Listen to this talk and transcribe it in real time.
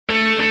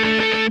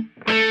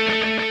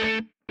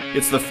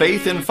It's the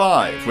Faith in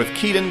Five with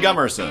Kedon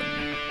Gumerson.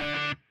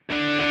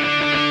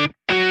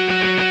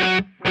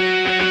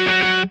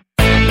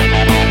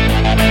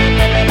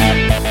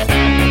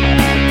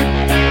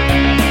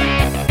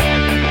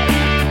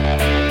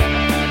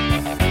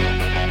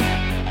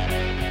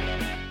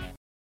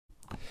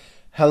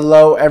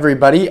 Hello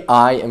everybody,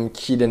 I am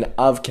Kedon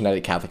of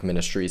Kinetic Catholic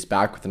Ministries,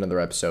 back with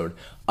another episode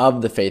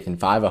of The Faith in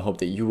Five. I hope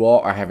that you all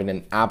are having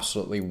an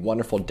absolutely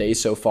wonderful day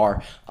so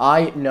far.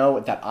 I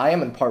know that I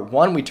am in part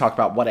one. We talked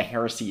about what a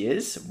heresy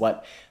is,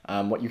 what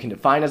you can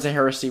define as a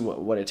heresy,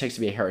 what it takes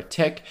to be a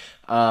heretic.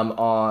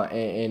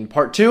 In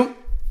part two,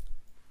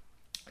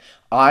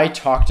 I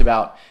talked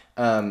about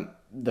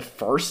the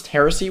first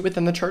heresy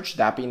within the church,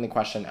 that being the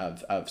question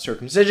of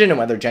circumcision and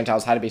whether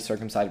Gentiles had to be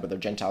circumcised, whether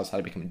Gentiles had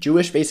to become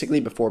Jewish, basically,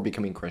 before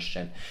becoming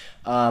Christian.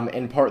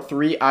 In part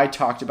three, I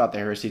talked about the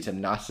heresies of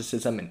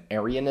Gnosticism and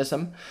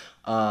Arianism.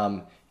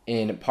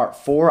 In part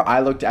four, I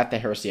looked at the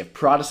heresy of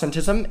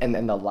Protestantism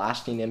and the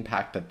lasting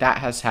impact that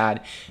has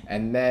had.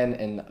 And then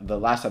in the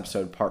last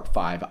episode, part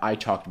five, I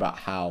talked about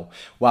how,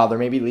 while there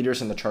may be leaders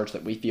in the church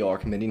that we feel are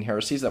committing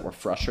heresies that we're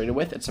frustrated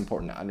with, it's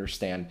important to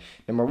understand,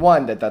 number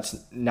one, that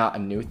that's not a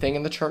new thing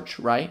in the church,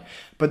 right?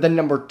 But then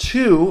number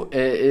two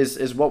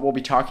is what we'll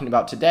be talking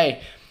about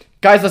today.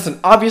 Guys, listen,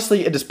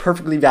 obviously it is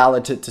perfectly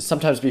valid to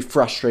sometimes be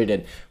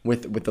frustrated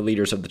with the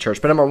leaders of the church.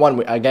 But number one,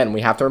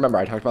 we have to remember,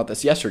 I talked about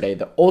this yesterday,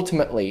 that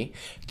ultimately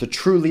the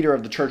true leader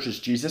of the church is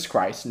Jesus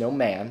Christ, no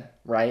man,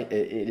 right?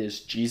 It is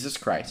Jesus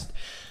Christ.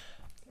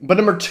 But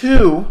number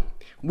two,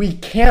 we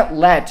can't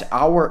let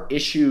our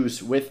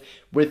issues with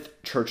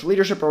church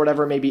leadership or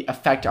whatever it may be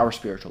affect our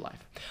spiritual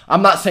life.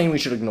 I'm not saying we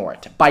should ignore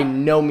it. By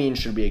no means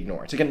should we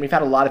ignore it. Again, we've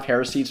had a lot of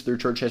heresies through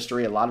church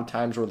history, a lot of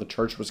times where the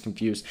church was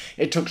confused.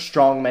 It took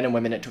strong men and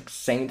women, it took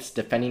saints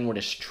defending what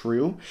is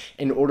true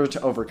in order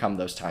to overcome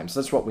those times.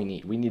 That's what we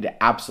need. We need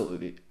to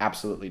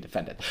absolutely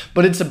defend it.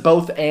 But it's a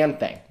both and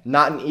thing,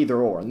 not an either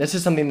or. And this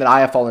is something that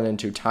I have fallen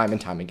into time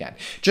and time again.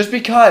 Just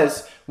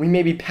because we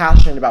may be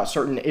passionate about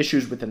certain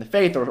issues within the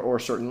faith or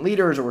certain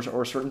leaders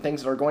or certain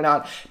things that are going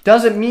on,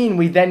 doesn't mean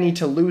we then need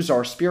to lose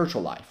our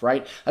spiritual life,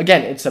 right?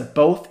 Again, it's a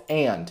both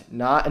and,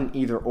 not an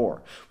either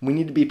or. We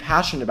need to be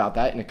passionate about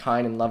that in a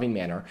kind and loving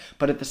manner,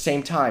 but at the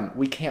same time,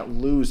 we can't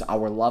lose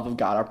our love of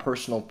God, our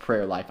personal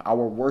prayer life,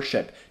 our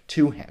worship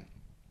to Him.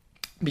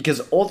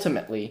 Because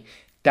ultimately,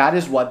 that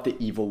is what the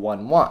evil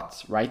one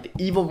wants, right? The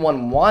evil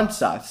one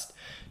wants us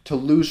to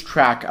lose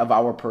track of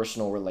our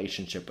personal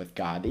relationship with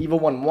God. The evil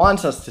one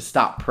wants us to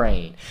stop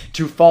praying,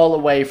 to fall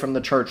away from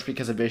the church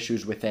because of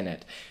issues within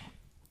it.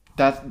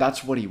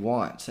 That's what he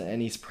wants,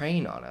 and he's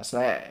preying on us.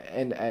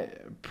 And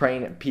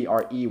praying,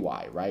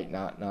 P-R-E-Y, right?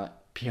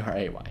 Not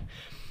P-R-A-Y.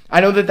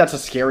 I know that that's a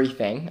scary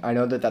thing. I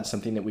know that that's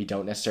something that we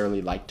don't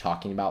necessarily like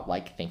talking about,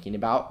 like thinking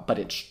about, but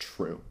it's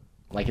true.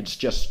 Like, it's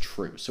just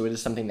true. So it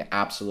is something that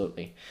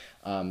absolutely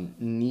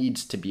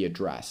needs to be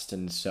addressed.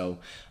 And so,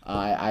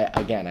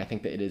 I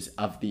think that it is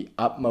of the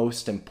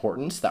utmost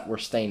importance that we're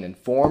staying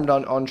informed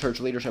on church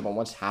leadership, on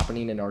what's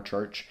happening in our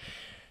church.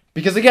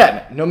 Because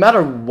again, no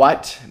matter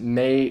what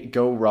may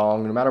go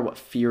wrong, no matter what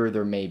fear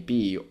there may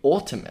be,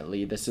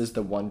 ultimately, this is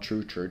the one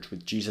true church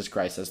with Jesus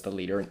Christ as the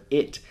leader, and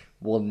it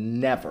will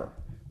never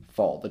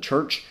fall. The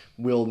church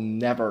will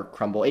never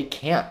crumble. It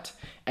can't.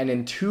 And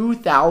in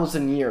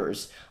 2,000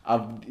 years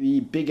of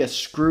the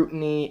biggest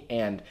scrutiny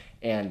and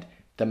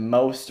the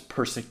most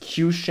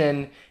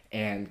persecution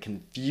and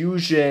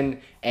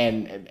confusion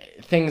and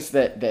things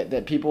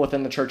that people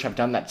within the church have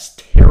done that's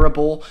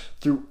terrible,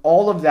 through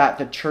all of that,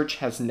 the church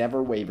has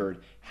never wavered,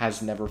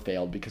 has never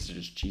failed, because it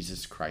is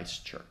Jesus Christ's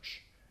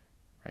church,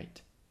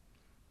 right?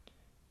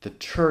 The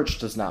church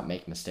does not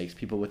make mistakes.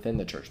 People within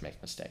the church make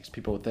mistakes.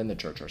 People within the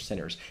church are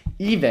sinners.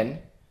 Even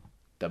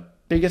the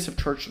biggest of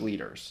church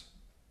leaders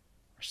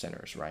are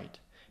sinners, right?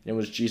 And it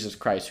was Jesus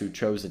Christ who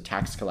chose a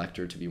tax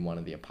collector to be one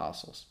of the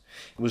apostles.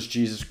 It was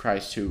Jesus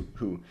Christ who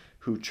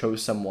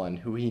chose someone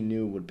who he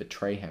knew would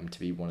betray him to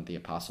be one of the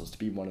apostles, to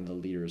be one of the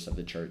leaders of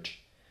the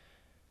church.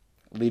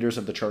 Leaders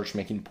of the church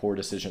making poor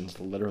decisions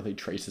literally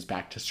traces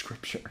back to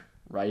Scripture,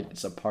 right?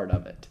 It's a part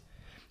of it.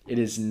 It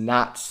is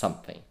not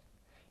something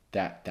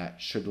that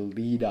should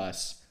lead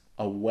us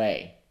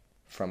away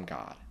from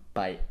God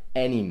by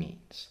any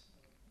means.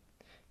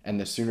 And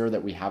the sooner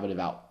that we have a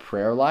devout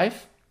prayer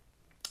life,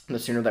 the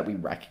sooner that we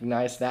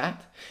recognize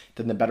that,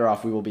 then the better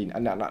off we will be,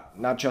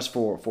 not just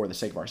for the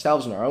sake of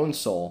ourselves and our own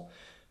soul,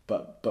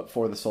 but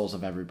for the souls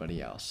of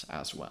everybody else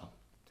as well.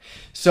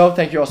 So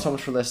thank you all so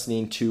much for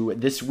listening to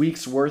this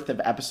week's worth of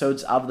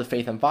episodes of The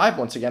Faith in Five.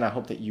 Once again, I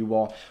hope that you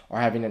all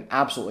are having an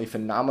absolutely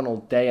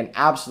phenomenal day, an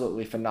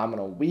absolutely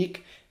phenomenal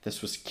week.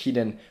 This was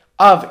Kedon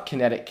of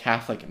Kinetic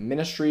Catholic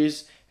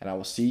Ministries, and I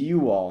will see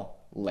you all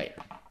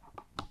later.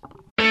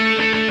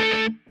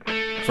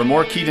 For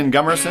more Kedon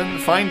Gumerson,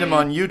 find him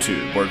on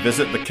YouTube or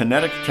visit the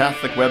Kinetic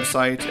Catholic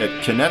website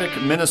at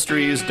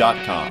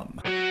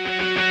kineticministries.com.